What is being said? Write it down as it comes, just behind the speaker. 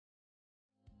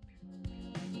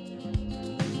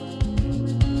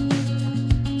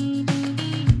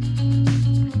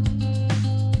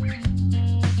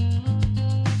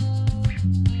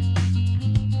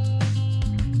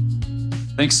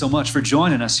Thanks so much for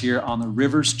joining us here on the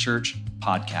Rivers Church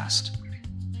podcast.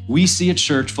 We see a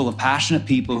church full of passionate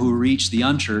people who reach the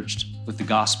unchurched with the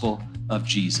gospel of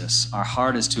Jesus. Our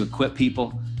heart is to equip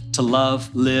people to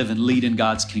love, live, and lead in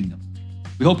God's kingdom.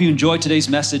 We hope you enjoyed today's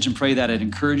message and pray that it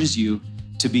encourages you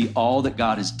to be all that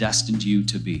God has destined you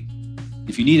to be.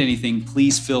 If you need anything,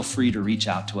 please feel free to reach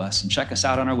out to us and check us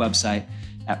out on our website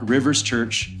at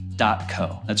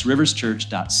riverschurch.co. That's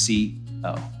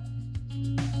riverschurch.co.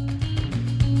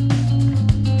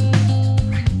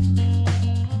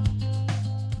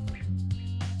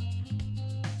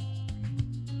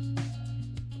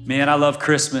 Man, I love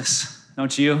Christmas,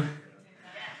 don't you?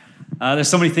 There's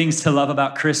so many things to love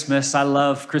about Christmas. I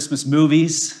love Christmas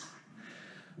movies.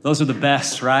 Those are the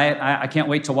best, right? I can't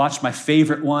wait to watch my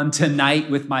favorite one tonight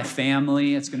with my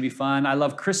family. It's going to be fun. I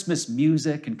love Christmas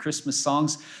music and Christmas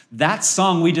songs. That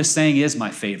song we just sang is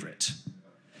my favorite.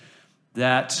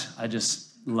 I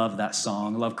just love that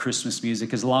song. I love Christmas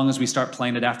music. As long as we start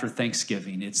playing it after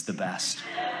Thanksgiving, it's the best.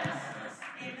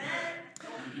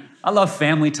 I love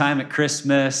family time at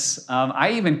Christmas. I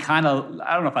don't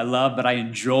know if I love, but I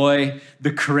enjoy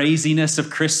the craziness of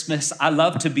Christmas. I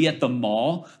love to be at the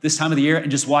mall this time of the year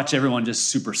and just watch everyone just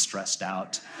super stressed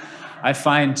out. I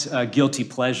find guilty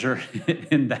pleasure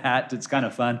in that. It's kind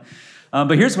of fun.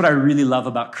 But here's what I really love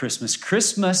about Christmas.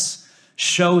 Christmas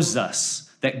shows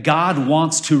us that God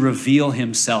wants to reveal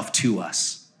himself to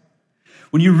us.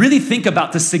 When you really think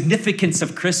about the significance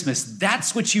of Christmas,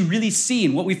 that's what you really see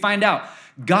and what we find out.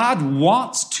 God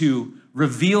wants to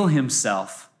reveal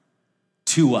himself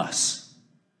to us.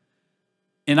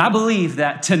 And I believe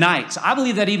that tonight,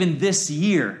 even this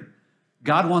year,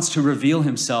 God wants to reveal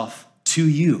himself to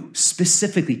you,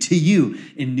 specifically to you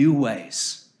in new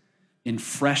ways, in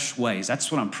fresh ways. That's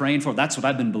what I'm praying for. That's what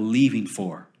I've been believing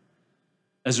for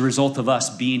as a result of us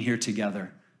being here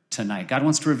together tonight. God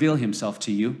wants to reveal himself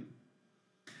to you.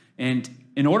 And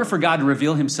in order for God to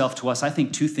reveal himself to us, I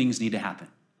think two things need to happen.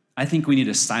 I think we need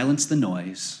to silence the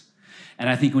noise, and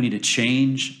I think we need to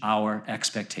change our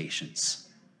expectations.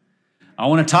 I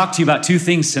want to talk to you about two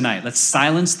things tonight. Let's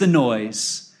silence the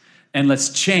noise, and let's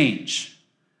change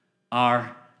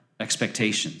our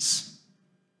expectations.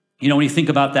 You know, when you think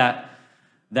about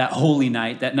that holy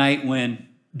night, that night when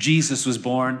Jesus was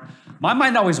born, my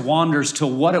mind always wanders to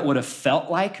what it would have felt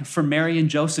like for Mary and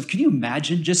Joseph. Can you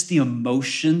imagine just the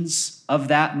emotions of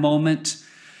that moment?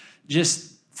 Just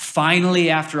finally,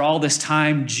 after all this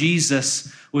time,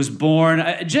 Jesus was born.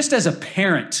 Just as a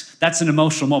parent, that's an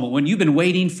emotional moment. When you've been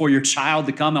waiting for your child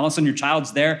to come, and all of a sudden your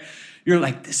child's there, you're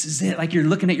like, this is it. Like you're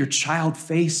looking at your child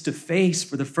face to face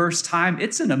for the first time.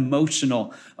 It's an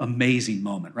emotional, amazing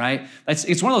moment, right?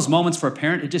 It's one of those moments for a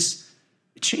parent,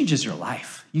 it changes your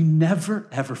life. You never,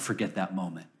 ever forget that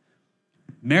moment.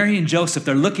 Mary and Joseph,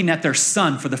 they're looking at their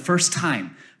son for the first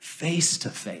time, face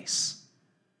to face.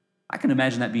 I can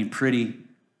imagine that being pretty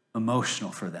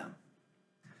emotional for them.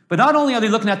 But not only are they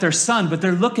looking at their son, but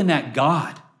they're looking at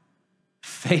God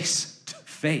face to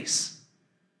face.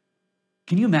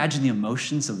 Can you imagine the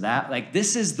emotions of that? Like,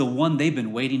 this is the one they've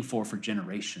been waiting for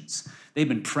generations. They've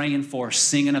been praying for,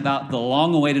 singing about. The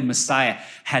long-awaited Messiah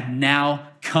had now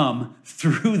come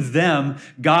through them.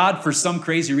 God, for some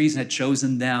crazy reason, had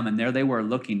chosen them, and there they were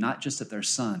looking not just at their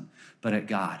son, but at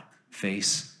God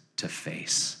face to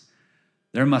face.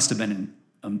 There must have been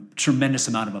a tremendous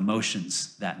amount of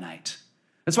emotions that night.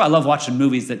 That's why I love watching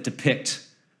movies that depict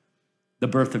the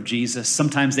birth of Jesus.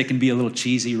 Sometimes they can be a little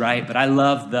cheesy, right? But I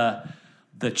love the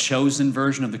chosen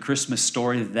version of the Christmas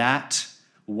story.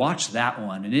 Watch that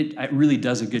one. And it really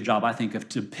does a good job, I think, of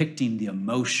depicting the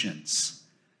emotions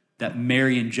that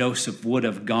Mary and Joseph would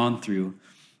have gone through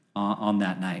on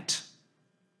that night.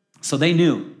 So they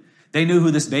knew who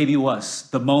this baby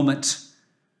was the moment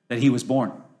that he was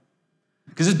born.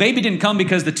 Because this baby didn't come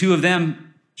because the two of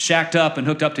them shacked up and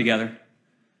hooked up together.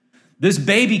 This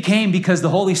baby came because the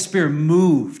Holy Spirit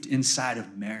moved inside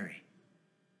of Mary.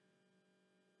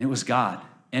 It was God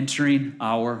entering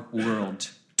our world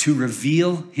to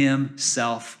reveal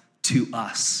himself to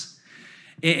us.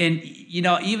 And you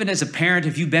know, even as a parent,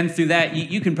 if you've been through that,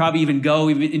 you can probably even go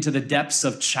into the depths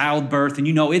of childbirth, and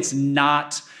you know it's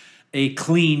not a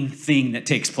clean thing that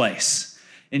takes place.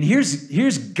 And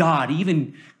here's God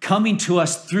even coming to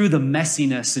us through the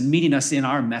messiness and meeting us in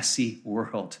our messy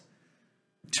world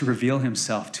to reveal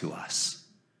himself to us.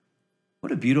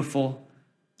 What a beautiful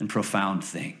and profound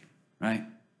thing, right?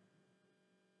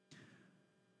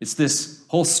 It's this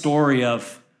whole story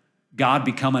of God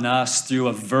becoming us through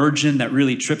a virgin that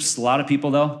really trips a lot of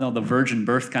people, though. No, the virgin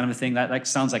birth kind of a thing. That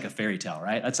sounds like a fairy tale,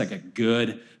 right? That's like a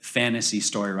good fantasy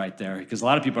story right there. Because a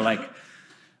lot of people are like,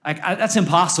 that's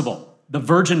impossible. The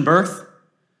virgin birth,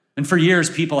 And for years,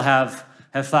 people have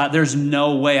thought there's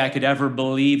no way I could ever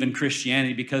believe in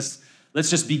Christianity because let's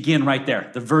just begin right there,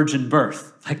 the virgin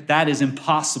birth. Like that is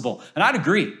impossible. And I'd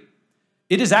agree.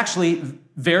 It is actually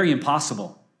very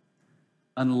impossible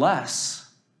unless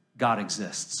God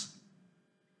exists.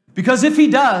 Because if he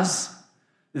does,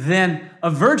 then a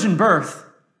virgin birth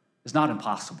is not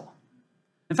impossible.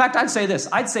 In fact, I'd say this.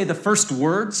 I'd say the first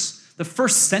words, the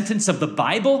first sentence of the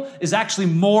Bible is actually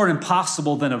more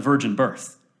impossible than a virgin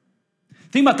birth.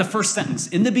 Think about the first sentence.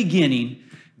 In the beginning,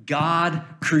 God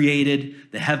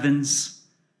created the heavens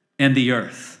and the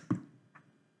earth.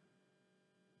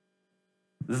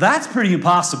 That's pretty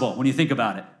impossible when you think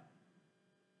about it.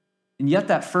 And yet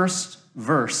that first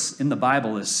verse in the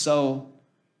Bible is so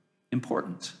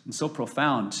important and so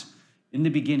profound. In the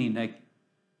beginning,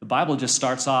 the Bible just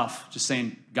starts off just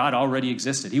saying God already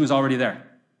existed. He was already there.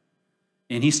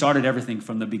 And he started everything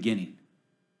from the beginning.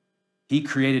 He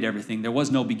created everything. There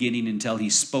was no beginning until he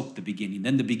spoke the beginning.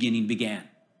 Then the beginning began.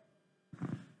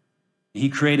 He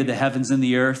created the heavens and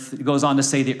the earth. It goes on to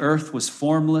say the earth was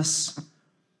formless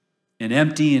and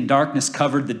empty, and darkness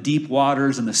covered the deep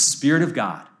waters, and the Spirit of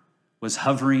God was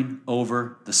hovering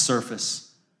over the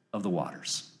surface of the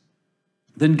waters.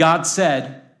 Then God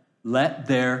said, "Let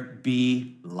there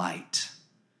be light."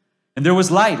 And there was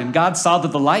light, and God saw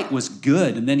that the light was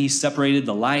good, and then he separated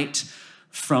the light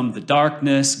from the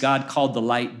darkness. God called the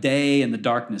light day and the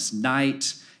darkness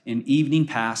night, and evening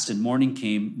passed and morning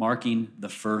came, marking the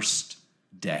first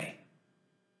day.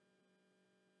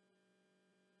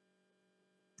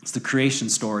 It's the creation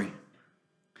story.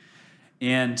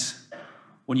 And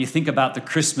when you think about the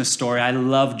Christmas story, I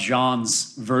love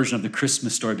John's version of the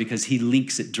Christmas story because he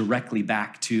links it directly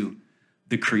back to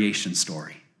the creation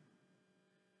story.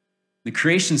 The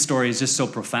creation story is just so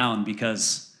profound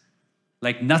because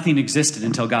like nothing existed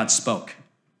until God spoke.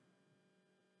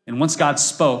 And once God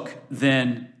spoke,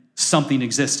 then something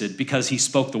existed because he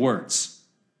spoke the words.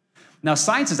 Now,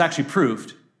 science has actually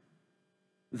proved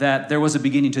that there was a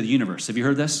beginning to the universe. Have you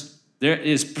heard this? There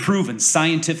is proven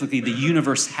scientifically the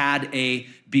universe had a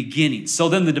beginning. So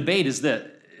then the debate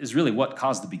is really what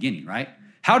caused the beginning, right?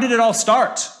 How did it all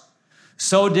start?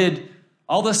 So did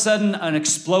all of a sudden an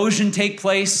explosion take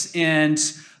place and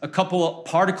a couple of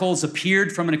particles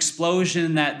appeared from an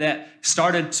explosion that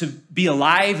started to be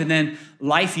alive, and then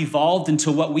life evolved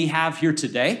into what we have here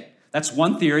today? That's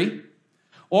one theory.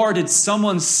 Or did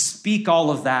someone speak all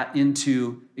of that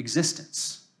into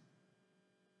existence?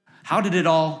 How did it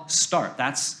all start?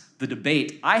 That's the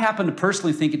debate. I happen to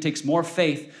personally think it takes more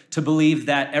faith to believe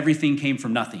that everything came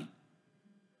from nothing.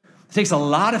 It takes a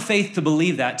lot of faith to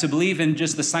believe that, to believe in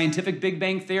just the scientific Big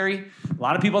Bang Theory. A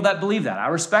lot of people that believe that. I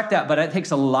respect that, but it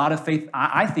takes a lot of faith,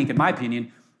 I think, in my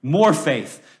opinion, more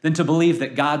faith than to believe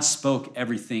that God spoke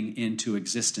everything into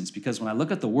existence. Because when I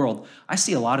look at the world, I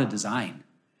see a lot of design.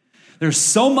 There's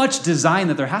so much design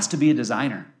that there has to be a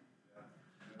designer.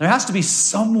 There has to be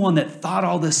someone that thought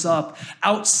all this up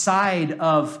outside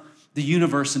of the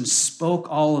universe and spoke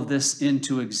all of this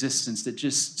into existence. That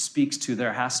just speaks to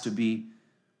there has to be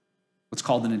what's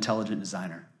called an intelligent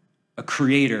designer, a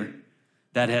creator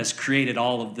that has created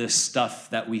all of this stuff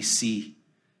that we see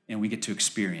and we get to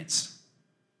experience.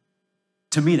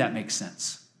 To me, that makes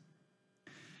sense.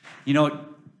 You know,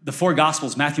 the four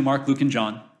Gospels, Matthew, Mark, Luke, and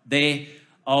John, they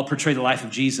all portray the life of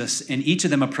Jesus, and each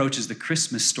of them approaches the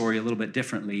Christmas story a little bit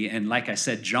differently. And like I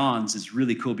said, John's is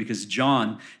really cool because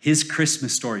John, his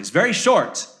Christmas story is very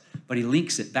short, but he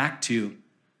links it back to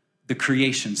the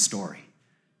creation story.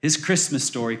 His Christmas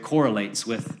story correlates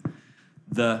with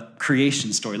the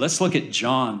creation story. Let's look at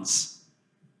John's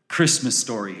Christmas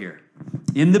story here.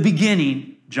 In the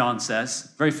beginning, John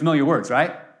says, very familiar words,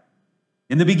 right?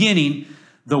 In the beginning,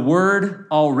 the Word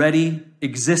already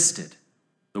existed.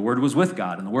 The Word was with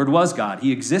God, and the Word was God.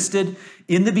 He existed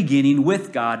in the beginning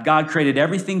with God. God created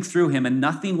everything through him, and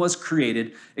nothing was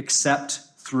created except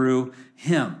through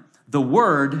him. The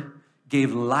Word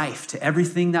gave life to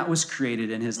everything that was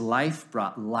created, and his life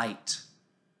brought light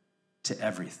to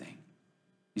everything.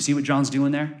 You see what John's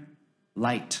doing there?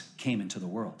 Light came into the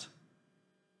world.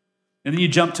 And then you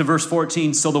jump to verse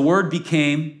 14. So the Word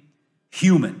became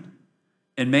human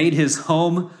and made his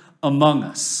home among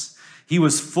us. He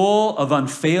was full of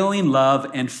unfailing love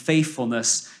and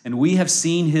faithfulness, and we have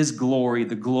seen his glory,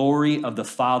 the glory of the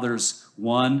Father's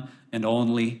one and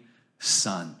only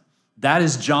Son. That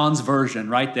is John's version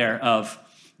right there of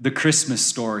the Christmas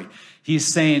story. He's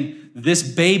saying this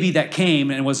baby that came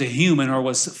and was a human, or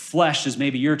was flesh, as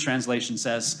maybe your translation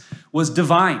says, was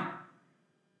divine.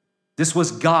 This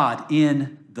was God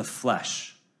in the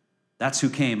flesh. That's who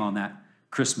came on that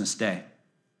Christmas day.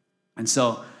 And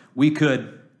so we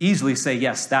could easily say,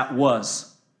 yes, that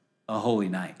was a holy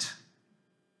night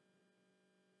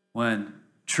when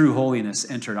true holiness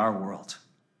entered our world,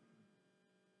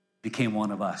 became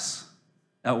one of us.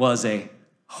 That was a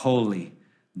holy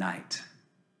night.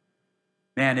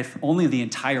 Man, if only the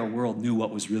entire world knew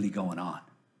what was really going on,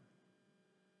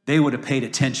 they would have paid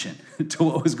attention to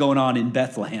what was going on in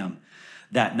Bethlehem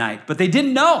that night. But they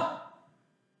didn't know,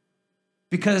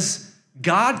 because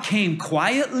God came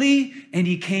quietly and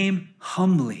he came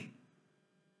humbly.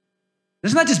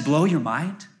 Doesn't that just blow your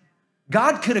mind?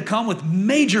 God could have come with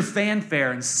major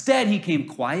fanfare. Instead, he came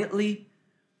quietly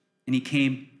and he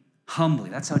came humbly.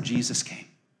 That's how Jesus came.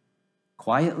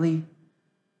 Quietly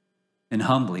and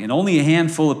humbly. And only a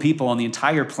handful of people on the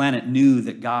entire planet knew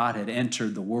that God had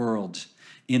entered the world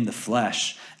in the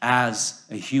flesh as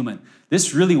a human.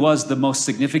 This really was the most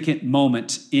significant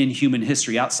moment in human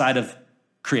history outside of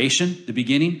creation, the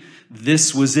beginning.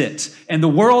 This was it. And the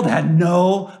world had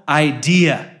no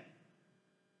idea.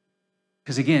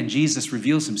 Because again, Jesus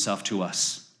reveals himself to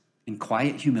us in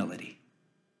quiet humility.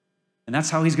 And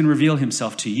that's how he's going to reveal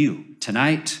himself to you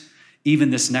tonight, even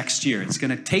this next year. It's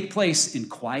going to take place in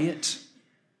quiet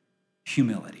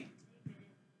humility.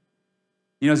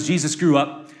 You know, as Jesus grew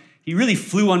up, he really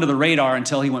flew under the radar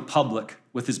until he went public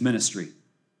with his ministry.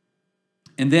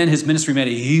 And then his ministry made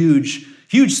a huge,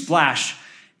 huge splash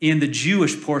in the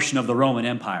Jewish portion of the Roman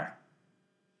Empire.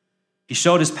 He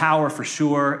showed his power for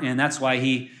sure, and that's why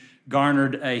he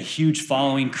garnered a huge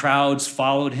following. Crowds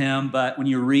followed him. But when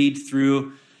you read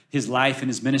through his life and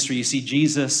his ministry, you see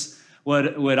Jesus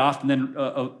would often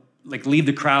then leave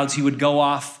the crowds. He would go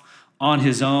off on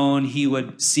his own. He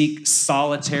would seek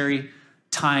solitary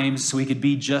times so he could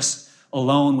be just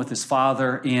alone with his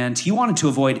Father. And he wanted to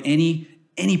avoid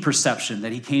any perception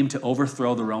that he came to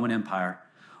overthrow the Roman Empire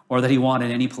or that he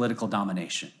wanted any political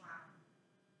domination.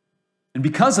 And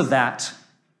because of that,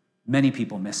 many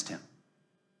people missed him.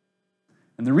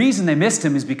 And the reason they missed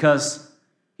him is because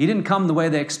he didn't come the way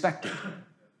they expected.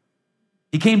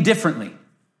 He came differently.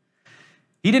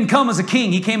 He didn't come as a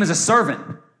king. He came as a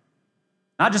servant.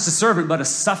 Not just a servant, but a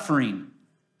suffering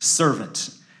servant.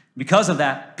 Because of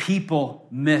that, people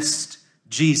missed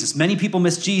Jesus. Many people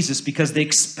missed Jesus because they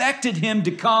expected him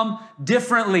to come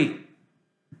differently.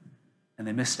 And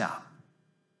they missed out.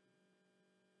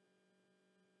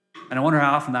 And I wonder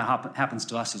how often that happens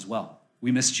to us as well.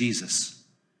 We miss Jesus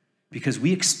because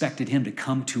we expected him to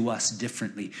come to us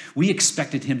differently. We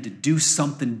expected him to do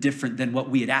something different than what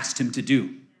we had asked him to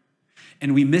do.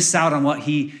 And we miss out on what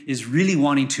he is really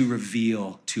wanting to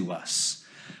reveal to us.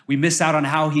 We miss out on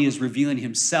how he is revealing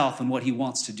himself and what he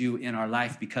wants to do in our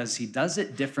life because he does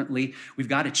it differently. We've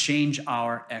got to change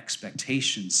our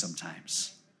expectations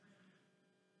sometimes.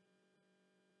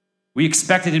 We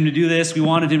expected him to do this. We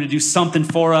wanted him to do something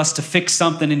for us, to fix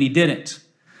something, and he didn't.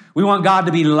 We want God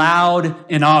to be loud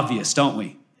and obvious, don't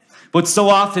we? But so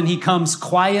often he comes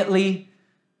quietly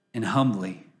and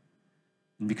humbly.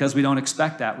 And because we don't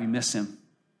expect that, we miss him.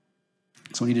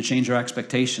 So we need to change our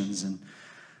expectations. And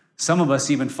some of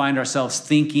us even find ourselves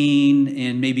thinking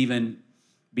and maybe even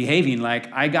behaving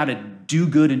like, I got to do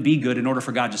good and be good in order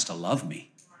for God just to love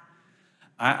me.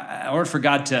 In order for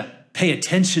God to pay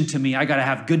attention to me, I got to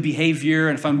have good behavior.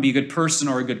 And if I'm going to be a good person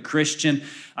or a good Christian,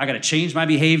 I got to change my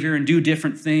behavior and do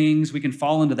different things. We can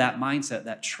fall into that mindset,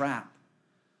 that trap.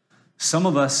 Some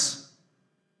of us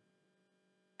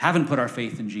haven't put our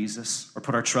faith in Jesus or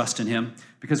put our trust in him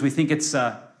because we think it's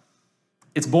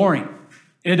boring.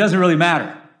 It doesn't really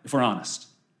matter, if we're honest.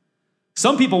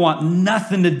 Some people want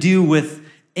nothing to do with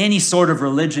any sort of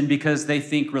religion because they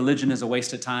think religion is a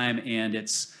waste of time and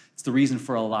it's the reason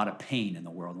for a lot of pain in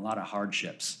the world, a lot of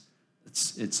hardships.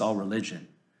 It's all religion.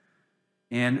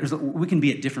 And we can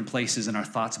be at different places in our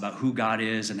thoughts about who God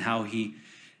is and how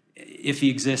if he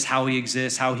exists, how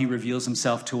he reveals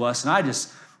himself to us. And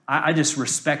I just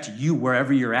respect you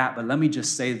wherever you're at, but let me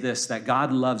just say this, that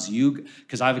God loves you,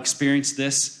 because I've experienced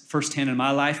this firsthand in my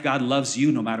life. God loves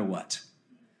you no matter what.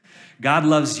 God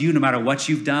loves you no matter what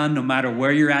you've done, no matter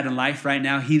where you're at in life right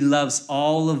now. He loves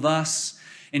all of us.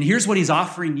 And here's what he's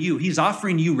offering you. He's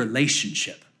offering you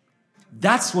relationship.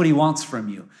 That's what he wants from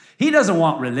you. He doesn't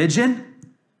want religion.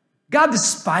 God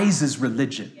despises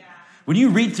religion. When you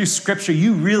read through scripture,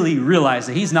 you really realize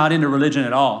that he's not into religion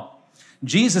at all.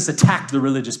 Jesus attacked the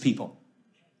religious people.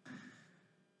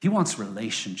 He wants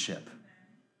relationship.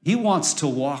 He wants to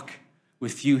walk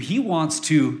with you. He wants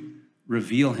to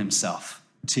reveal himself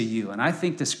to you. And I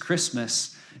think this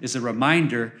Christmas is a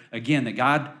reminder, again, that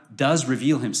God does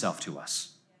reveal himself to us.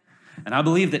 And I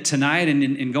believe that tonight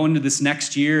and going into this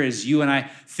next year, as you and I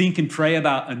think and pray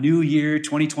about a new year,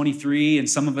 2023, and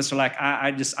some of us are like,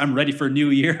 I'm ready for a new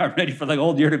year. I'm ready for the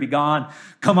old year to be gone.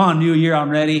 Come on, new year, I'm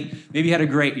ready. Maybe you had a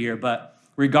great year, but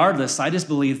regardless, I just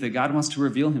believe that God wants to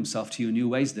reveal himself to you in new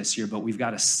ways this year, but we've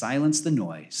got to silence the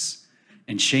noise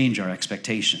and change our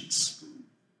expectations.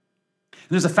 And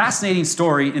there's a fascinating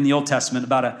story in the Old Testament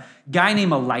about a guy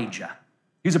named Elijah.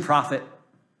 He was a prophet.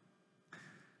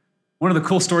 One of the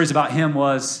cool stories about him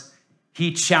was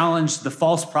he challenged the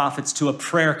false prophets to a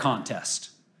prayer contest.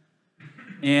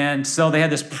 And so they had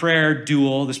this prayer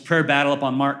duel, this prayer battle up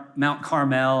on Mount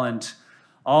Carmel, and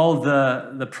all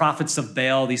the prophets of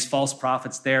Baal, these false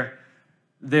prophets,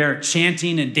 they're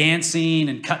chanting and dancing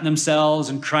and cutting themselves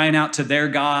and crying out to their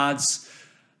gods,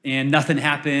 and nothing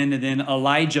happened. And then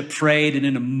Elijah prayed, and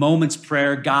in a moment's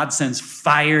prayer, God sends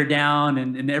fire down,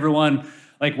 and everyone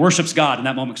like worships God in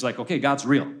that moment. It's like, okay, God's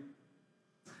real.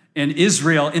 And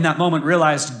Israel in that moment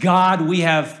realized, God,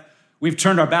 we've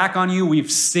turned our back on you, we've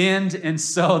sinned. And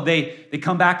so they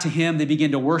come back to him, they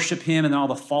begin to worship him, and then all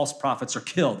the false prophets are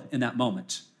killed in that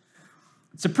moment.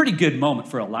 It's a pretty good moment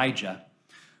for Elijah.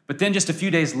 But then just a few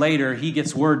days later, he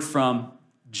gets word from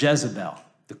Jezebel,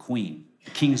 the queen,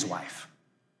 the king's wife.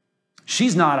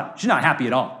 She's not happy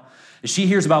at all. As she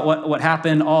hears about what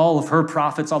happened, all of her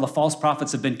prophets, all the false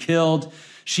prophets have been killed.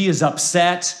 She is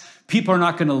upset. People are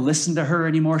not going to listen to her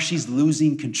anymore. She's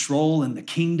losing control in the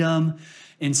kingdom.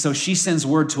 And so she sends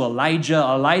word to Elijah,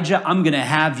 Elijah, I'm going to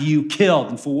have you killed.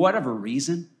 And for whatever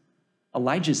reason,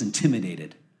 Elijah's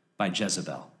intimidated by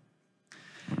Jezebel.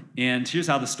 And here's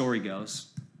how the story goes.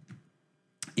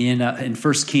 In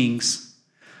 1 Kings,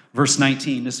 verse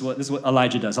 19, this is what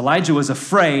Elijah does. Elijah was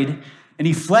afraid, and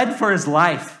he fled for his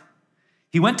life.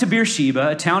 He went to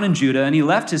Beersheba, a town in Judah, and he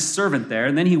left his servant there.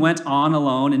 And then he went on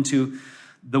alone into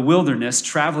the wilderness,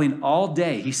 traveling all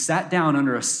day. He sat down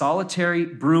under a solitary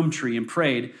broom tree and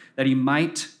prayed that he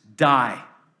might die.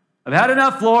 I've had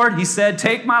enough, Lord, he said,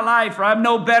 take my life, for I'm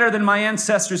no better than my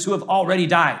ancestors who have already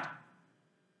died.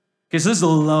 Okay, so this is a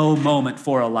low moment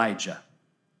for Elijah,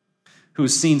 who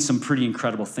has seen some pretty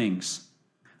incredible things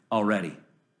already.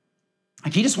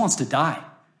 Like he just wants to die.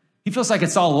 He feels like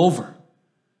it's all over.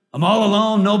 I'm all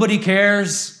alone, nobody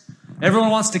cares. Everyone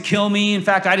wants to kill me. In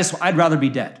fact, I'd rather be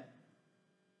dead.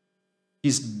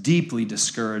 He's deeply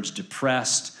discouraged,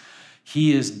 depressed.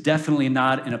 He is definitely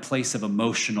not in a place of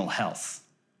emotional health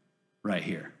right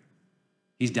here.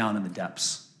 He's down in the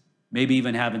depths, maybe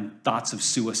even having thoughts of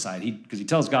suicide because he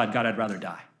tells God, I'd rather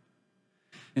die.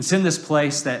 And it's in this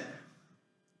place that,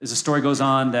 as the story goes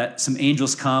on, that some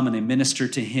angels come and they minister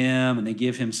to him and they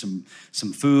give him some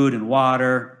food and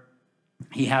water.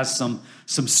 He has some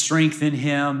strength in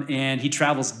him, and he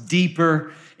travels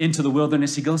deeper into the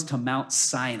wilderness. He goes to Mount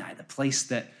Sinai, the place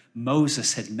that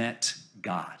Moses had met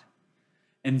God.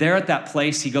 And there at that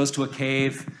place, he goes to a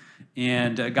cave,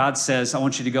 and God says, I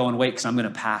want you to go and wait because I'm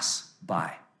going to pass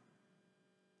by.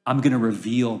 I'm going to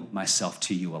reveal myself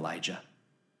to you, Elijah.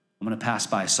 I'm going to pass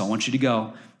by, so I want you to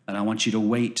go, and I want you to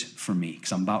wait for me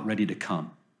because I'm about ready to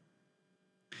come.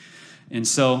 And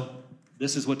so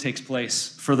this is what takes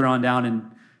place further on down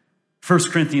in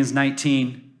 1 Corinthians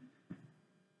 19.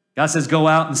 God says, go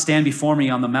out and stand before me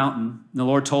on the mountain. And the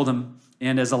Lord told him,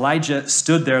 and as Elijah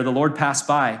stood there, the Lord passed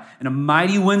by, and a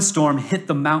mighty windstorm hit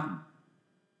the mountain.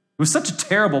 It was such a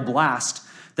terrible blast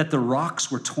that the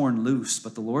rocks were torn loose,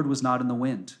 but the Lord was not in the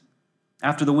wind.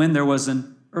 After the wind, there was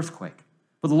an earthquake.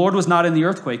 But the Lord was not in the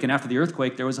earthquake, and after the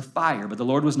earthquake, there was a fire, but the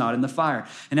Lord was not in the fire.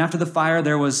 And after the fire,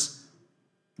 there was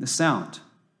the sound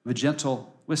of a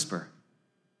gentle whisper.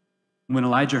 When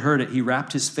Elijah heard it, he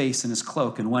wrapped his face in his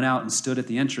cloak and went out and stood at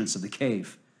the entrance of the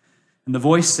cave. And the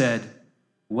voice said,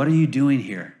 what are you doing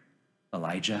here,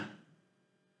 Elijah?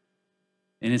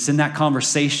 And it's in that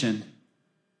conversation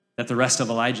that the rest of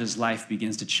Elijah's life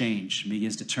begins to change,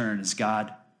 begins to turn as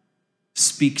God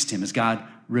speaks to him, as God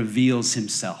reveals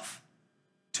himself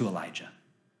to Elijah.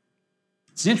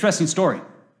 It's an interesting story.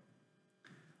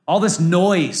 All this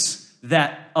noise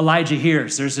that Elijah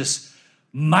hears, there's this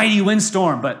mighty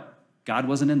windstorm, but God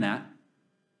wasn't in that.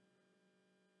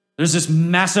 There's this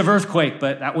massive earthquake,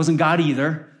 but that wasn't God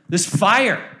either. This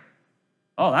fire,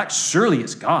 oh, that surely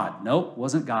is God. Nope,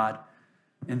 wasn't God.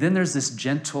 And then there's this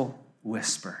gentle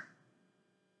whisper.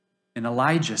 And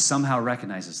Elijah somehow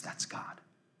recognizes that's God.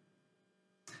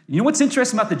 You know what's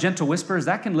interesting about the gentle whisper is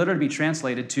that can literally be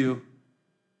translated to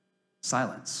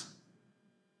silence.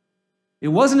 It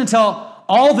wasn't until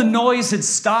all the noise had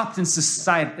stopped and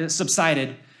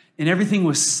subsided and everything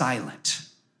was silent.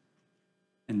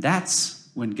 And that's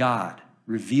when God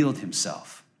revealed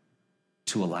himself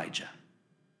to Elijah.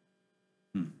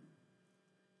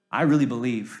 I really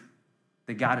believe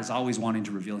that God is always wanting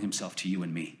to reveal himself to you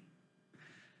and me.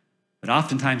 But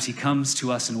oftentimes he comes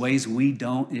to us in ways we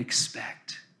don't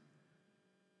expect.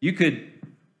 You could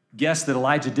guess that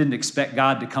Elijah didn't expect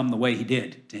God to come the way he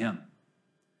did to him.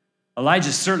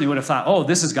 Elijah certainly would have thought, oh,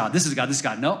 this is God, this is God, this is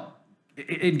God. No,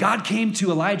 God came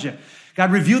to Elijah.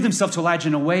 God revealed himself to Elijah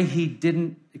in a way he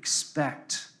didn't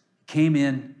expect. He came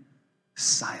in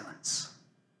silence.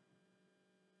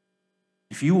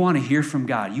 If you want to hear from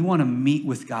God, you want to meet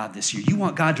with God this year, you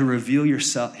want God to reveal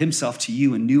himself to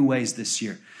you in new ways this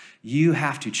year, you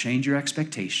have to change your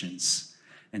expectations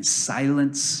and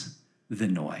silence the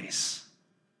noise.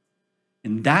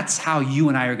 And that's how you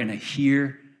and I are going to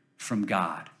hear from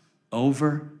God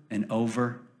over and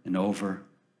over and over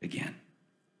again.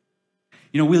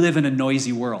 You know, we live in a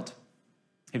noisy world.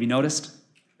 Have you noticed?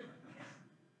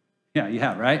 Yeah, you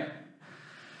have, right?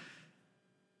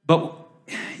 But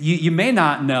you may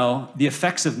not know the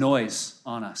effects of noise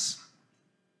on us.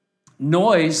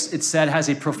 Noise, it said, has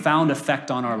a profound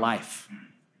effect on our life.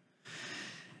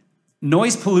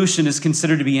 Noise pollution is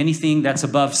considered to be anything that's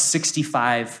above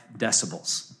 65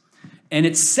 decibels. And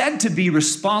it's said to be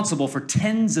responsible for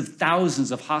tens of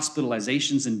thousands of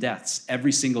hospitalizations and deaths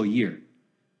every single year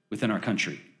within our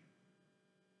country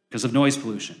because of noise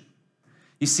pollution.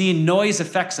 You see, noise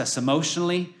affects us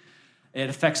emotionally, it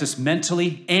affects us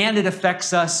mentally, and it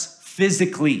affects us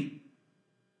physically.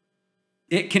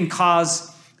 It can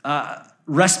cause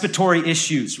respiratory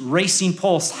issues, racing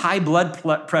pulse, high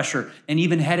blood pressure, and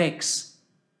even headaches.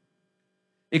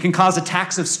 It can cause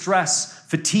attacks of stress,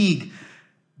 fatigue,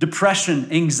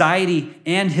 depression, anxiety,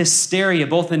 and hysteria,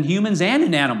 both in humans and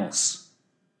in animals.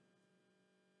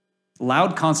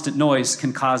 Loud, constant noise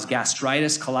can cause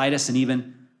gastritis, colitis, and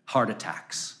even heart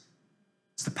attacks.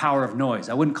 It's the power of noise.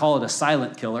 I wouldn't call it a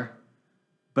silent killer,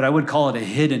 but I would call it a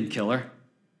hidden killer.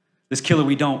 This killer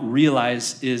we don't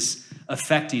realize is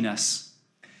affecting us.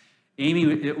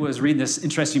 Amy was reading this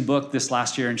interesting book this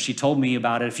last year, and she told me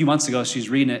about it a few months ago. She's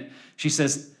reading it. She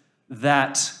says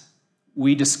that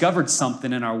we discovered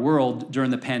something in our world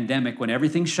during the pandemic when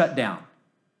everything shut down.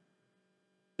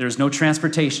 There's no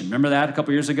transportation. Remember that a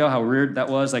couple years ago, how weird that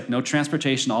was? Like no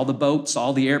transportation, all the boats,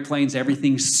 all the airplanes,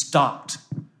 everything stopped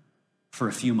for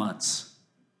a few months.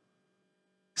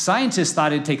 Scientists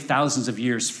thought it'd take thousands of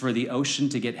years for the ocean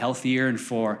to get healthier and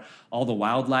for all the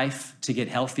wildlife to get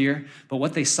healthier. But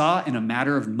what they saw in a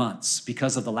matter of months,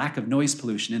 because of the lack of noise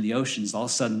pollution in the oceans, all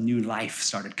of a sudden new life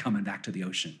started coming back to the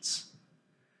oceans.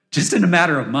 Just in a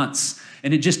matter of months.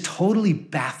 And it just totally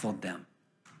baffled them.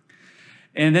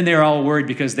 And then they were all worried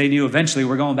because they knew eventually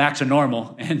we're going back to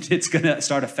normal and it's going to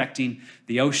start affecting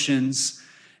the oceans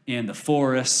and the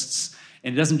forests.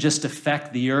 And it doesn't just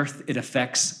affect the earth, it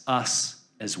affects us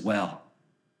as well.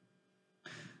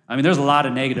 I mean, there's a lot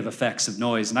of negative effects of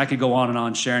noise, and I could go on and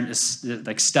on sharing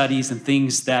like studies and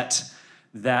things that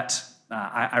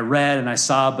I read and I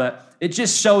saw, but it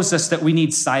just shows us that we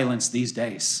need silence these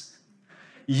days.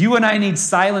 You and I need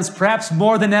silence perhaps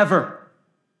more than ever,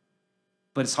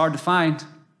 but it's hard to find.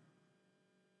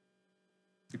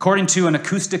 According to an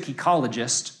acoustic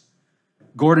ecologist,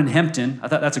 Gordon Hempton, I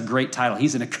thought that's a great title.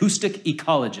 He's an acoustic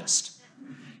ecologist.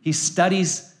 He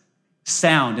studies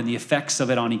sound and the effects of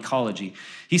it on ecology.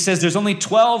 He says there's only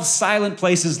 12 silent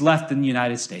places left in the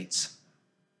United States.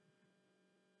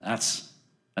 That's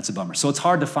a bummer. So it's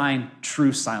hard to find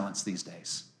true silence these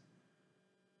days.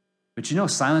 But you know,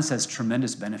 silence has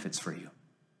tremendous benefits for you.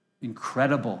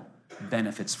 Incredible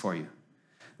benefits for you.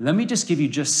 Let me just give you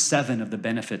just 7 of the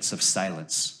benefits of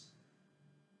silence.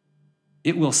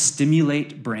 It will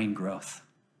stimulate brain growth.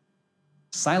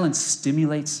 Silence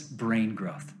stimulates brain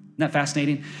growth. Isn't that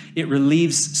fascinating? It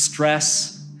relieves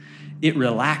stress. It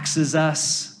relaxes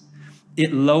us.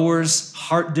 It lowers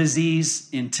heart disease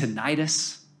and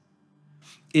tinnitus.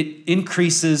 It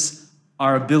increases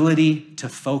our ability to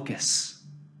focus.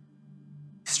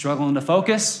 Struggling to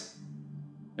focus?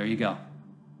 There you go.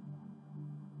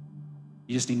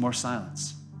 You just need more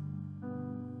silence.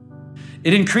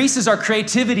 It increases our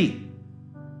creativity.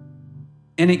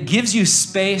 And it gives you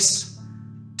space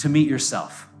to meet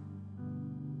yourself.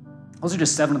 Those are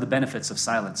just 7 of the benefits of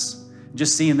silence.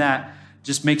 Just seeing that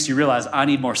just makes you realize I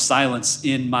need more silence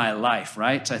in my life,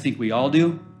 right? I think we all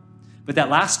do. But that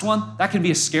last one, that can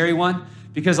be a scary one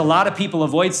because a lot of people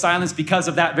avoid silence because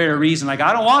of that very reason. Like,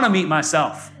 I don't want to meet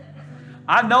myself.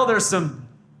 I know there's some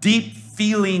deep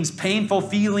feelings, painful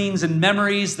feelings and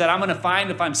memories that I'm going to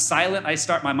find if I'm silent.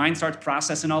 My mind starts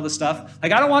processing all this stuff.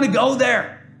 Like, I don't want to go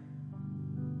there.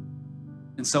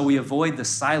 And so we avoid the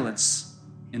silence,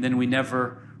 and then we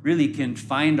never really can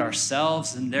find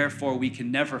ourselves, and therefore we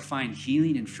can never find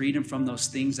healing and freedom from those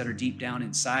things that are deep down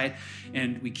inside.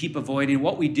 And we keep avoiding.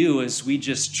 What we do is we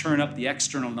just turn up the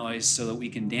external noise so that we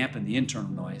can dampen the internal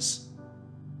noise.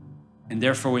 And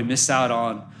therefore we miss out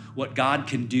on what God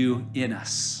can do in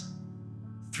us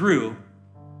through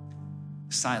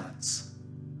silence.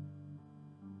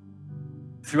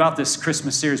 Throughout this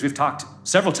Christmas series, we've talked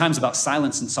several times about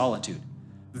silence and solitude.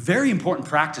 Very important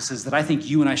practices that I think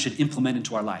you and I should implement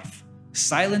into our life.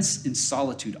 Silence and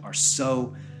solitude are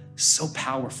so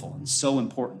powerful and so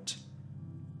important.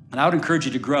 And I would encourage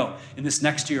you to grow in this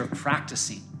next year of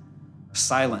practicing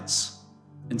silence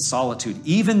and solitude,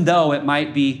 even though it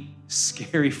might be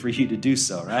scary for you to do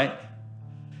so, right?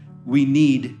 We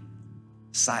need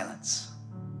silence.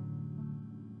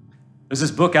 There's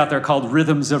this book out there called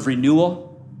Rhythms of Renewal.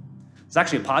 It's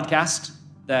actually a podcast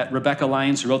that Rebecca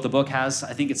Lyons, who wrote the book, has.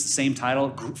 I think it's the same title.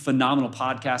 Phenomenal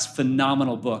podcast,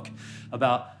 phenomenal book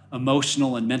about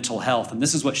emotional and mental health. And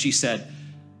this is what she said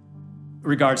in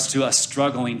regards to us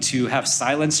struggling to have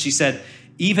silence. She said,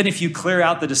 even if you clear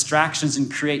out the distractions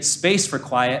and create space for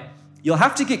quiet, you'll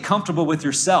have to get comfortable with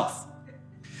yourself,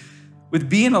 with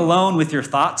being alone with your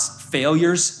thoughts,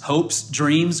 failures, hopes,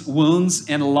 dreams, wounds,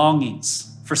 and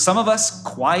longings. For some of us,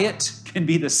 quiet can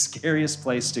be the scariest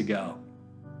place to go.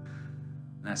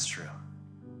 That's true.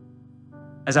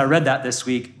 As I read that this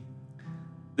week,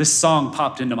 this song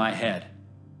popped into my head.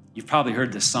 You've probably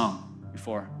heard this song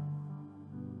before.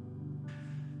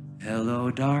 Hello,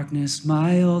 darkness,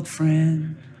 my old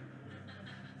friend.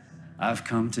 I've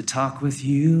come to talk with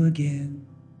you again.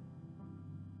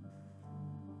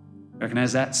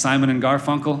 Recognize that? Simon and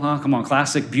Garfunkel, huh? Come on,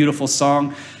 classic, beautiful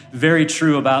song. Very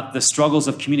true about the struggles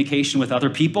of communication with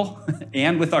other people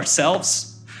and with ourselves.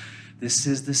 This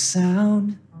is the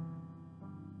sound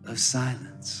of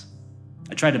silence.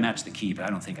 I tried to match the key, but I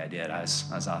don't think I did. I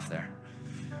was off there.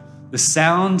 The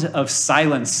sound of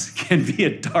silence can be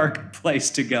a dark place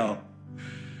to go,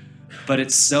 but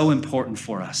it's so important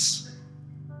for us.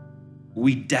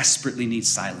 We desperately need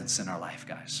silence in our life,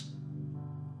 guys.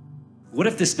 What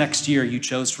if this next year you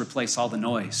chose to replace all the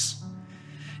noise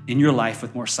in your life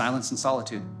with more silence and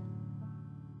solitude?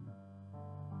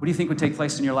 What do you think would take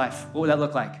place in your life? What would that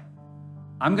look like?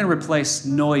 I'm going to replace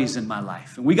noise in my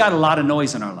life. And we got a lot of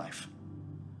noise in our life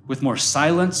with more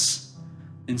silence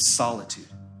and solitude.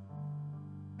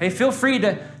 Hey, feel free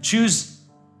to choose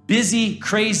busy,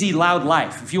 crazy, loud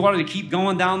life. If you wanted to keep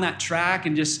going down that track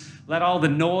and just let all the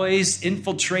noise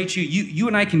infiltrate you, you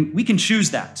and I we can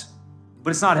choose that, but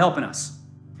it's not helping us.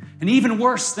 And even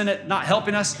worse than it not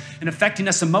helping us and affecting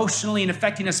us emotionally and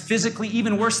affecting us physically,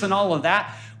 even worse than all of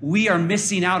that, we are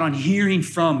missing out on hearing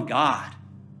from God.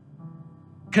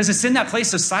 Because it's in that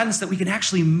place of silence that we can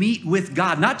actually meet with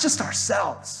God, not just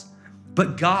ourselves,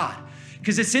 but God.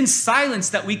 Because it's in silence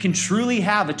that we can truly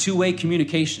have a two-way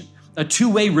communication, a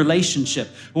two-way relationship,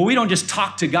 where we don't just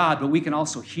talk to God, but we can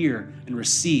also hear and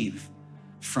receive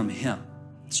from Him.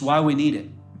 That's why we need it.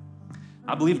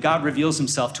 I believe God reveals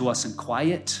Himself to us in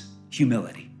quiet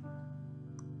humility.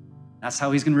 That's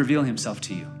how He's going to reveal Himself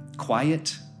to you.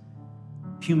 Quiet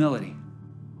humility.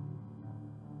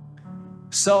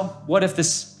 So what if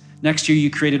this next year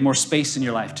you created more space in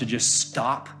your life to just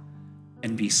stop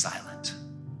and be silent?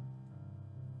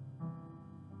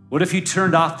 What if you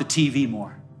turned off the TV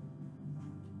more?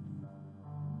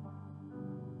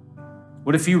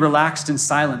 What if you relaxed in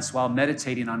silence while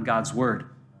meditating on God's word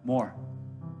more?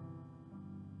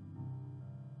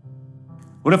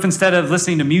 What if instead of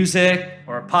listening to music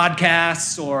or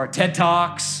podcasts or TED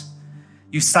Talks,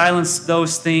 you silenced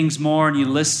those things more and you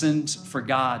listened for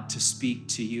God to speak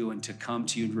to you and to come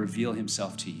to you and reveal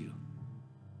Himself to you?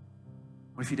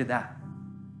 What if you did that?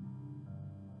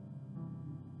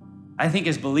 I think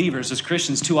as believers, as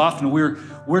Christians, too often we're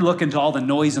looking to all the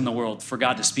noise in the world for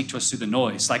God to speak to us through the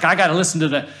noise. Like, I got to listen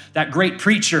to that great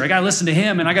preacher. I got to listen to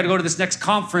him, and I got to go to this next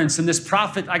conference, and this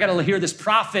prophet, I got to hear this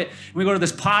prophet. And we go to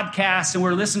this podcast, and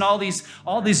we're listening to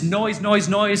all these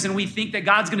noise, and we think that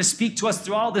God's going to speak to us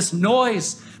through all this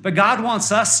noise. But God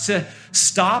wants us to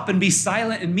stop and be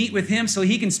silent and meet with Him so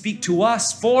He can speak to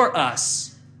us for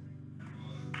us.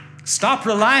 Stop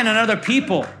relying on other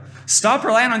people. Stop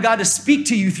relying on God to speak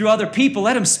to you through other people.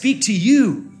 Let Him speak to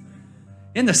you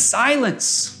in the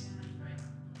silence,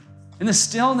 in the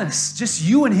stillness, just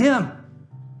you and Him.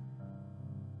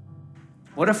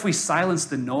 What if we silence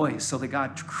the noise so that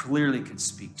God clearly can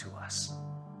speak to us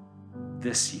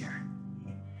this year?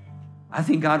 I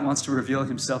think God wants to reveal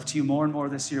Himself to you more and more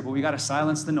this year, but we got to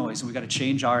silence the noise and we got to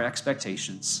change our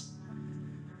expectations.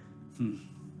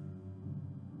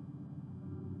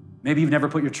 Maybe you've never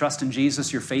put your trust in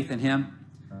Jesus, your faith in Him.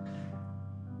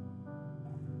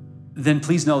 then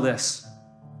please know this.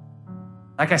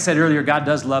 Like I said earlier, God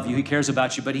does love you. He cares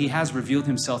about you, but he has revealed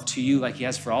himself to you like he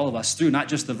has for all of us through not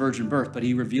just the virgin birth, but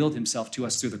he revealed himself to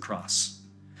us through the cross.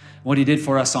 What he did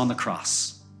for us on the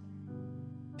cross.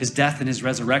 His death and his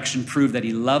resurrection proved that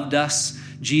he loved us.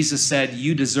 Jesus said,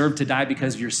 you deserve to die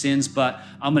because of your sins, but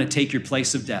I'm going to take your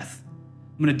place of death.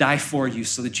 I'm going to die for you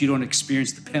so that you don't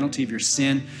experience the penalty of your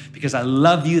sin because I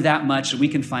love you that much and we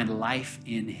can find life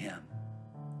in him.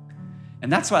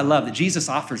 And that's what I love, that Jesus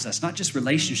offers us not just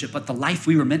relationship, but the life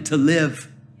we were meant to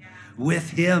live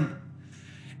with him.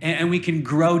 And we can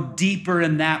grow deeper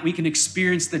in that. We can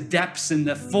experience the depths and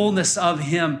the fullness of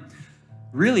him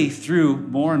really through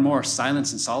more and more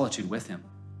silence and solitude with him.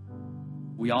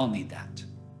 We all need that.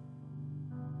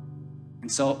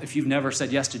 And so if you've never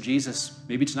said yes to Jesus,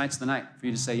 maybe tonight's the night for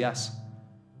you to say yes.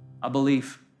 I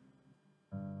believe.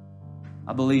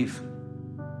 I believe.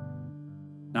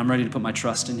 Now I'm ready to put my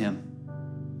trust in him.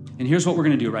 And here's what we're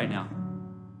going to do right now.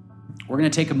 We're going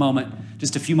to take a moment,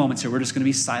 just a few moments here. We're just going to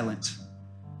be silent.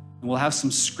 And we'll have some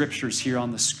scriptures here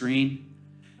on the screen.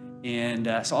 And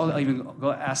so I'll even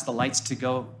go ask the lights to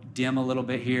go dim a little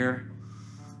bit here.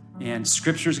 And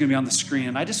scripture is going to be on the screen.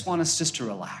 And I just want us just to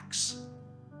relax.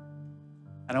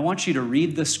 And I want you to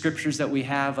read the scriptures that we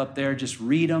have up there. Just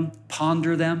read them,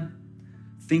 ponder them,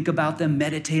 think about them,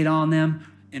 meditate on them,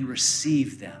 and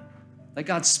receive them. Let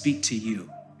God speak to you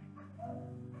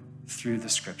through the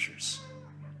scriptures,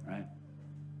 right?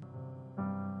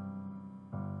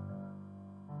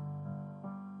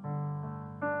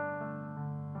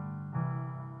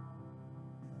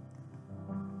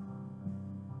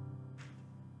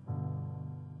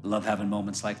 I love having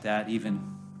moments like that, even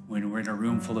when we're in a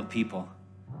room full of people.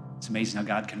 It's amazing how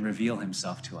God can reveal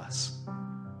himself to us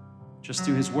just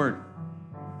through his word.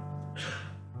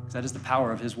 That is the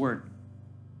power of his word.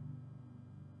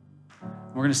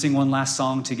 We're going to sing one last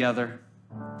song together.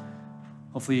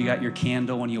 Hopefully you got your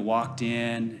candle when you walked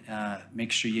in.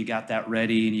 Make sure you got that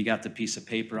ready and you got the piece of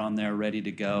paper on there ready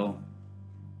to go.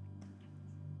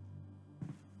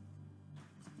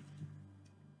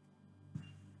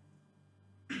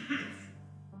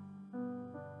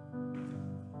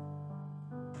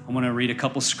 I'm going to read a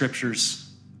couple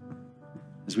scriptures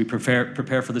as we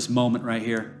prepare for this moment right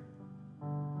here.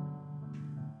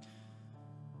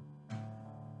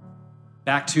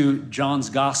 Back to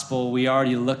John's gospel, we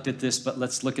already looked at this, but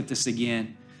let's look at this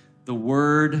again. The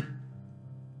Word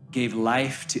gave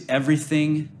life to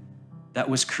everything that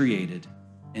was created,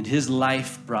 and his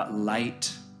life brought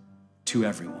light to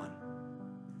everyone.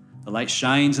 The light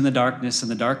shines in the darkness, and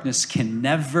the darkness can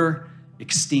never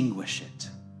extinguish it.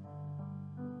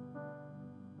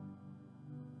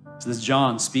 So this is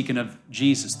John speaking of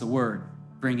Jesus, the Word,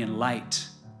 bringing light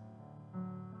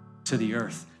to the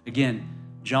earth. Again,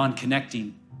 John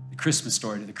connecting the Christmas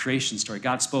story to the creation story.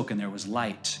 God spoke and there was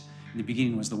light. In the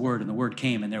beginning was the Word, and the Word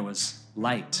came and there was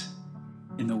light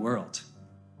in the world.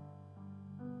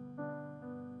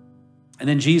 And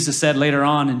then Jesus said later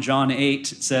on in John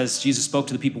 8, it says, Jesus spoke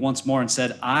to the people once more and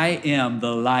said, I am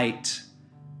the light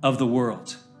of the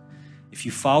world. If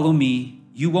you follow me,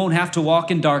 you won't have to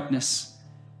walk in darkness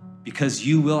because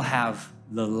you will have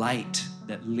the light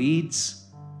that leads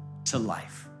to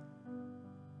life.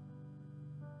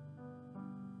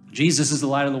 Jesus is the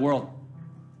light of the world.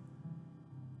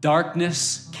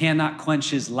 Darkness cannot quench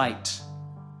his light.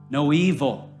 No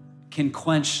evil can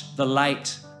quench the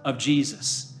light of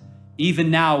Jesus. Even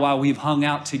now, while we've hung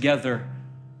out together,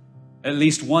 at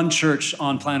least one church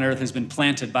on planet Earth has been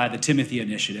planted by the Timothy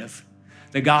Initiative.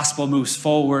 The gospel moves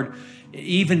forward.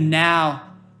 Even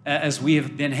now, as we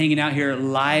have been hanging out here,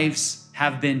 lives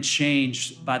have been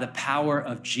changed by the power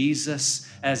of Jesus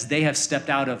as they have stepped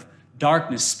out of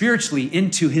darkness spiritually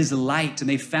into his light, and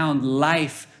they found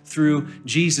life through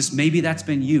Jesus. Maybe that's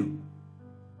been you.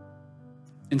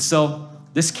 And so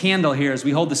this candle here, as we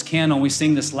hold this candle and we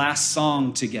sing this last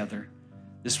song together,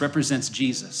 this represents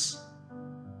Jesus,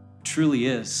 who truly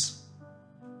is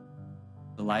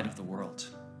the light of the world.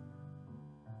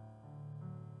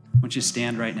 Won't you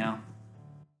stand right now?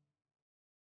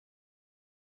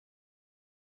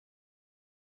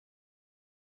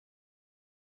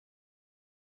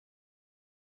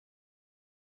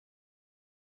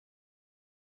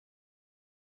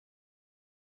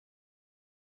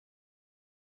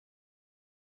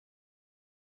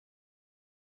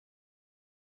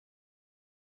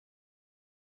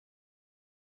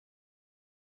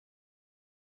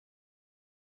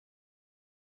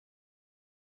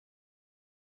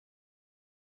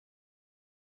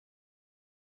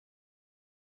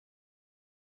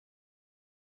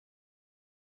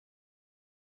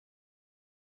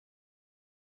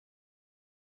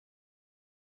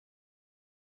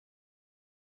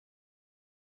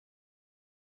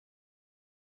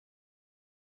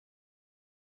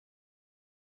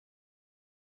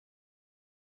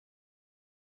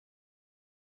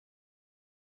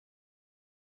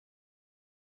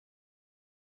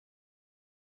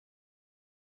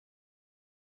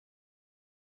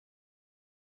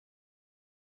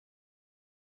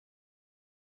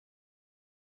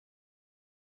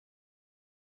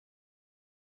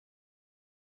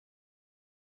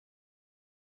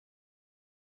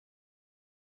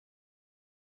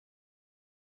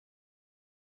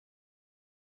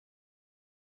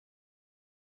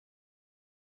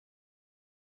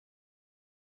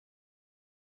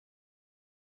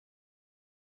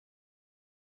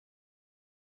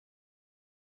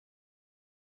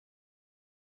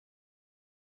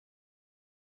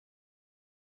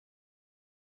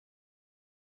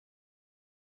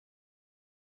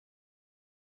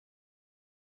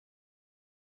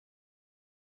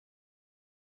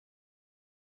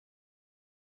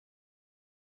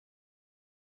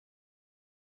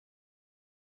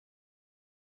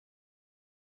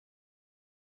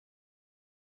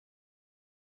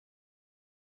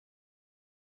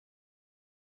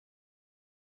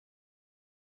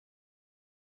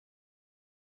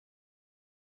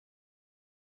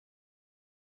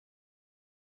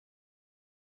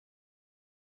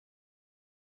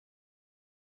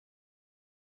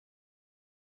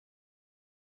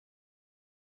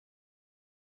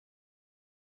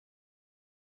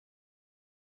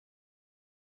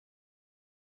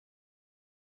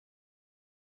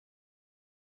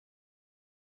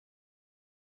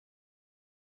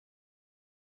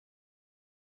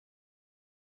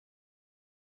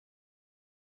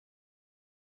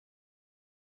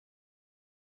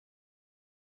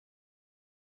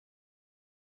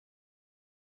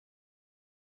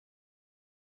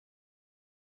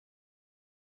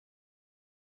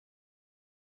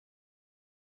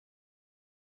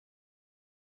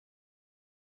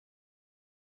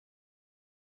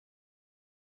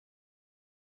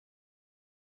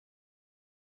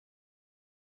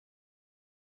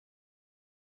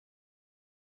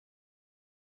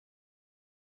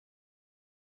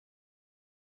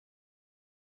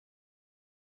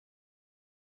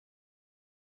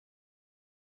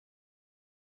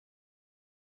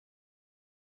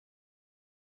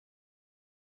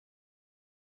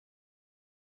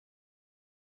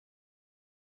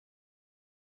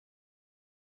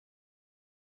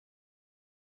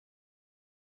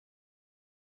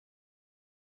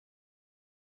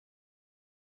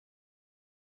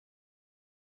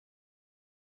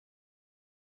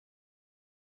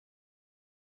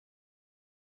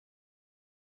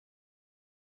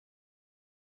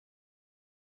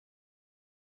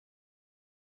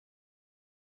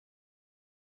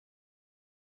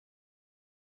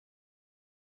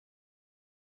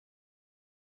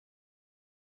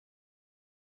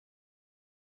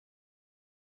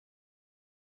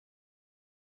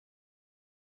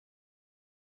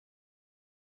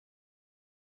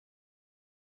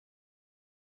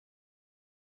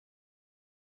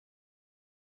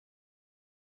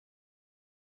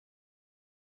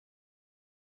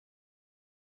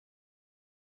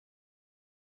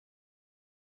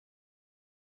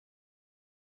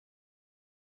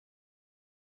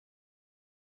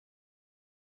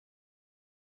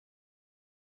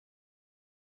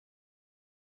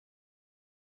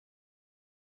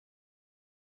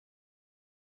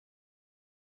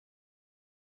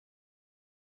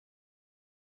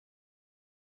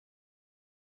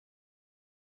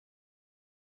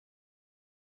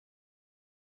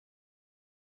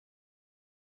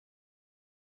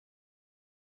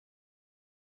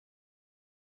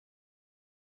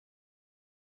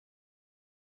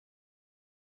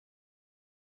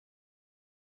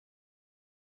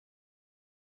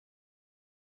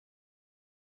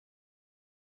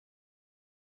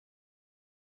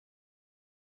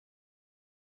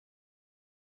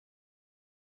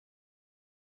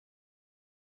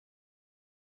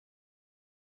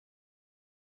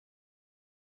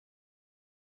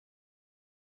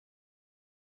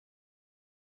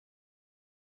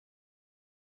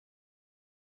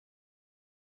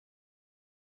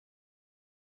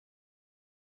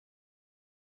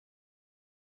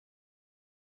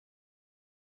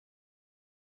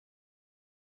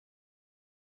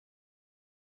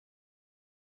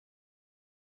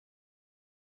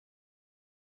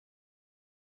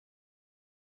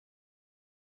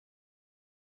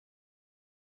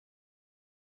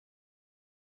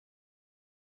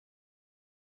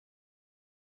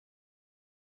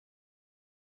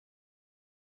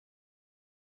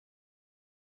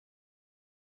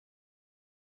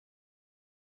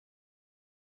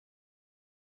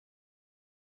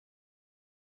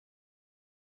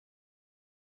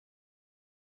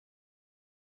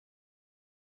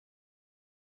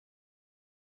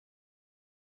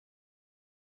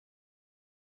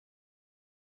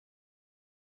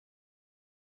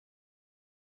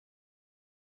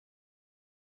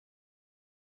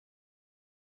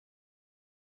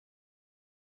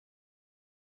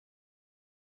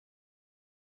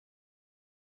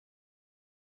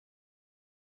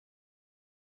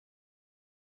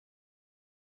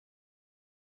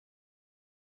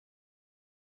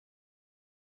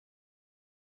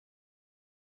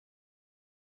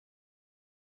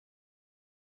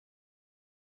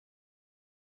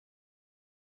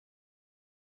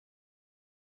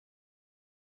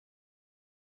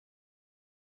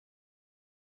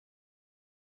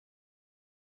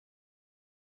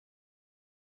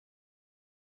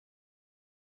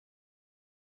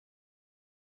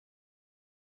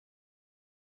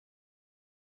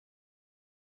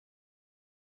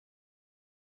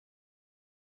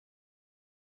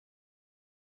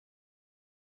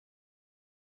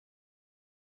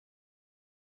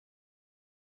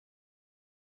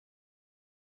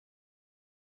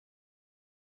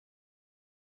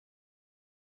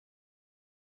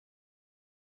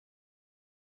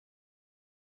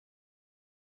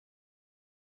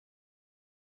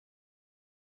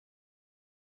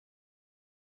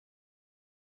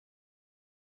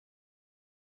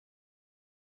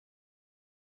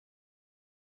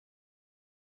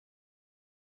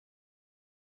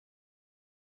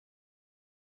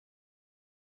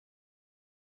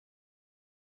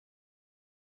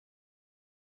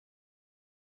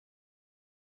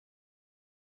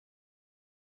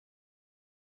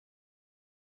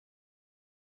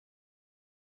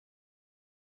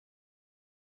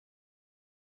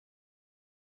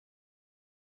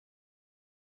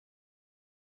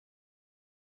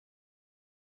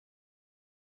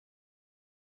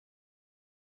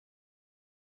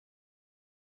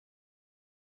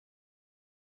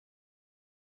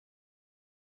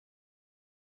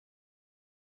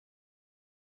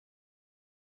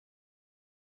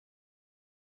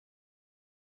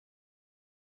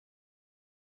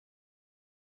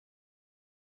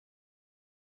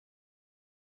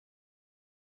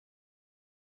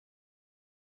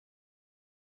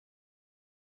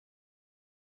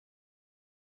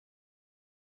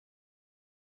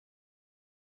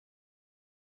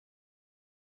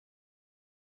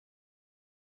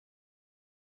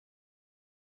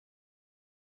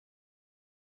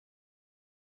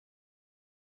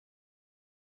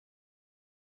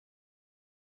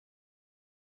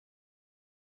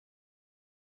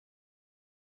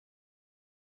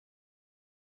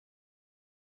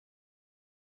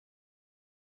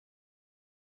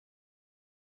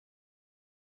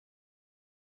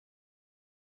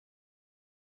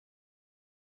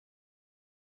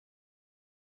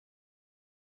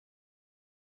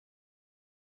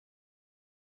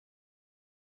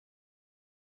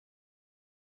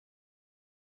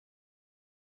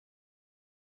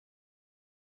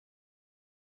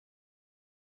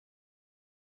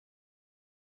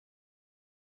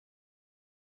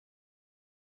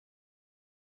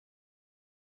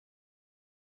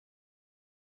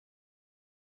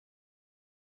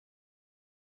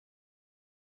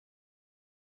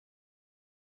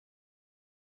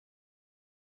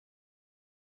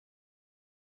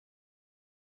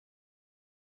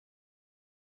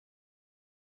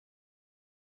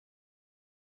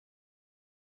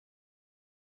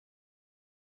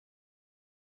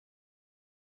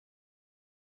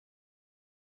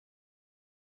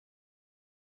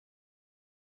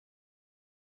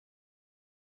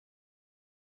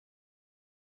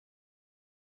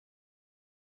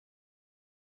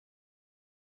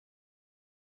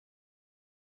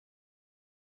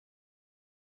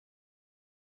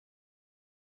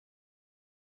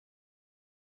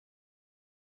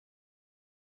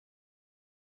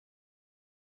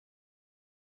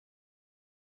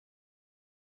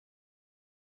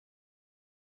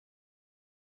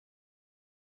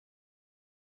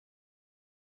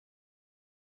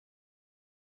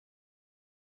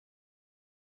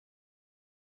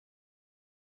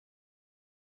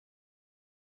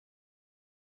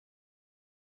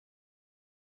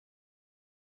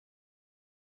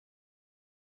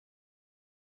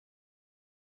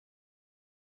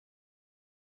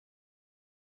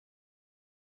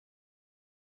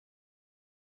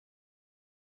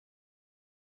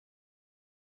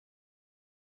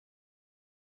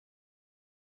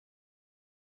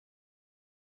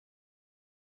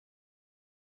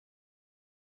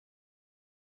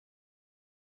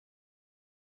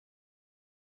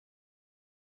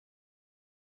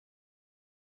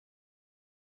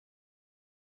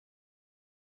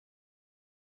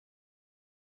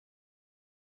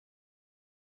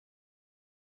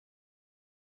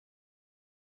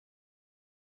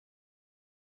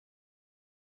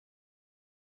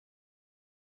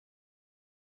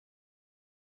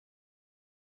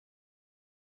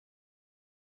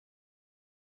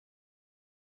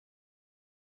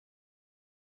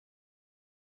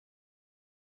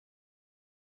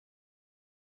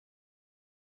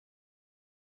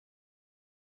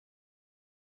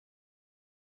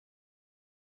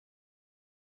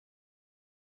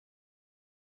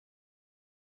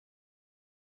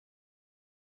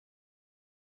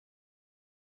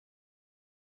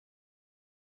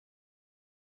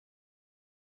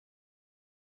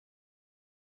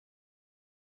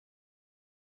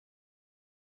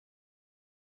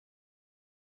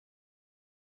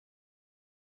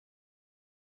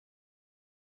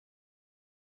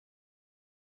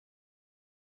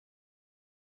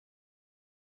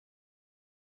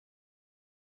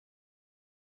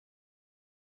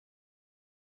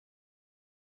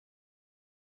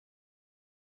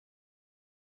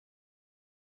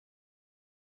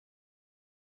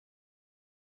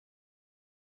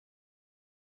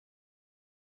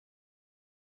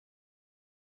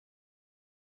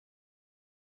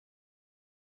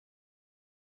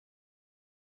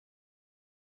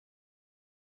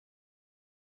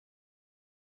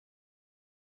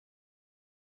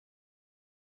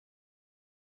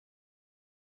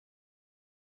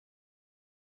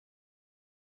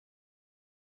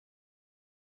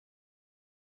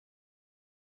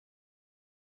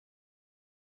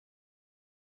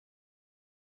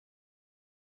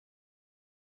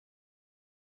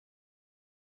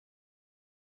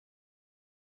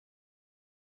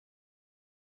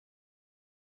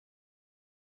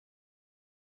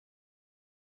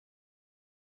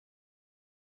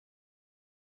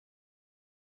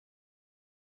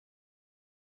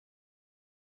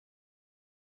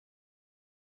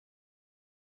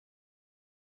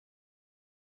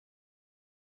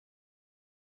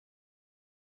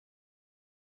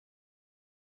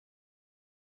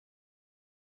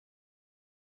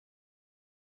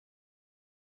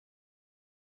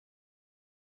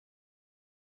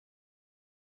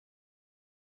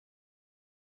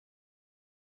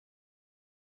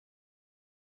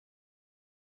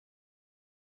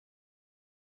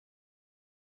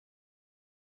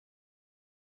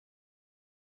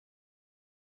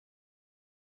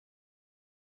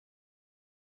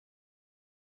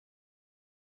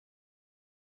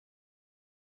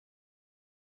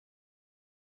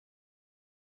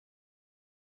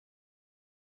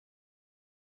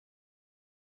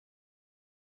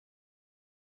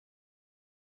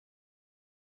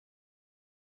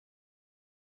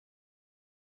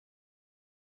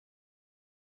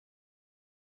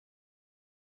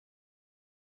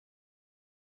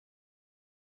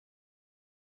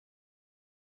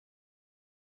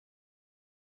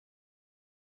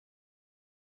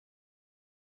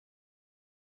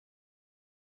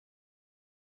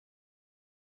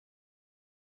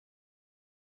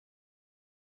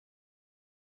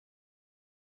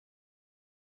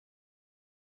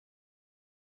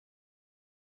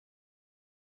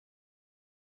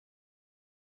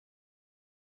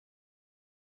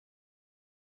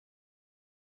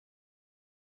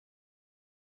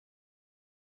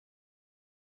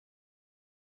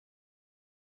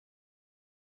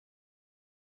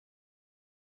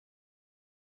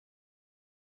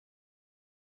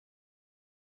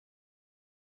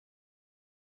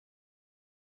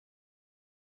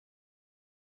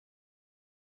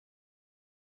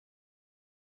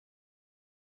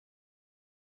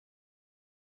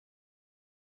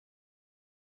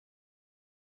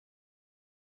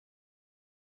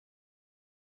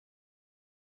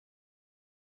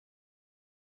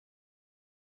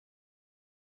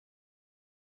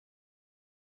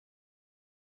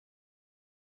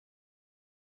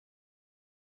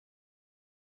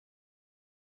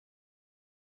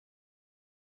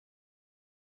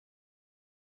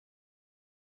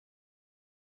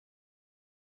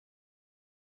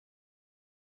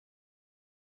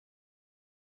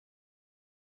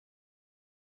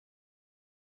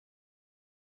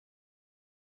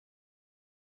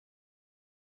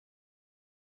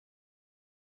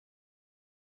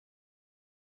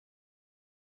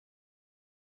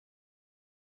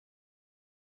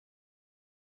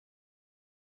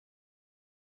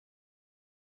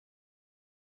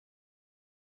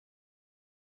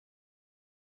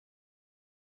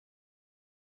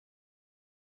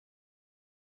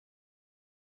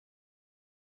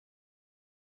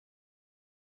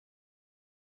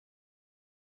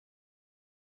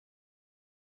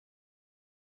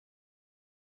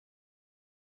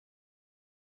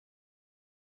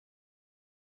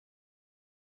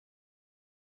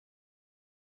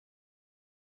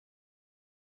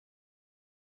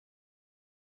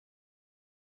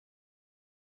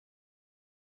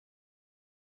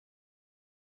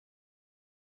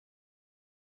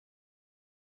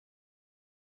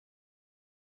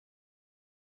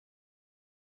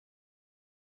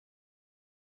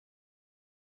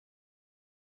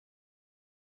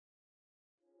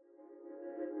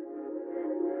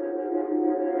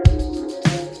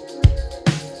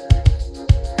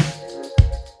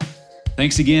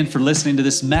 Thanks again for listening to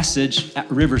this message at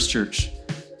Rivers Church.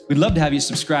 We'd love to have you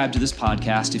subscribe to this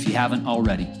podcast if you haven't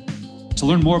already. To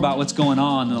learn more about what's going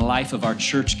on in the life of our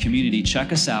church community,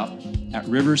 check us out at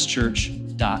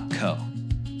riverschurch.co.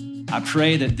 I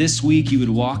pray that this week you would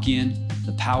walk in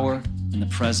the power and the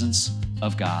presence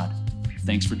of God.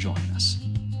 Thanks for joining us.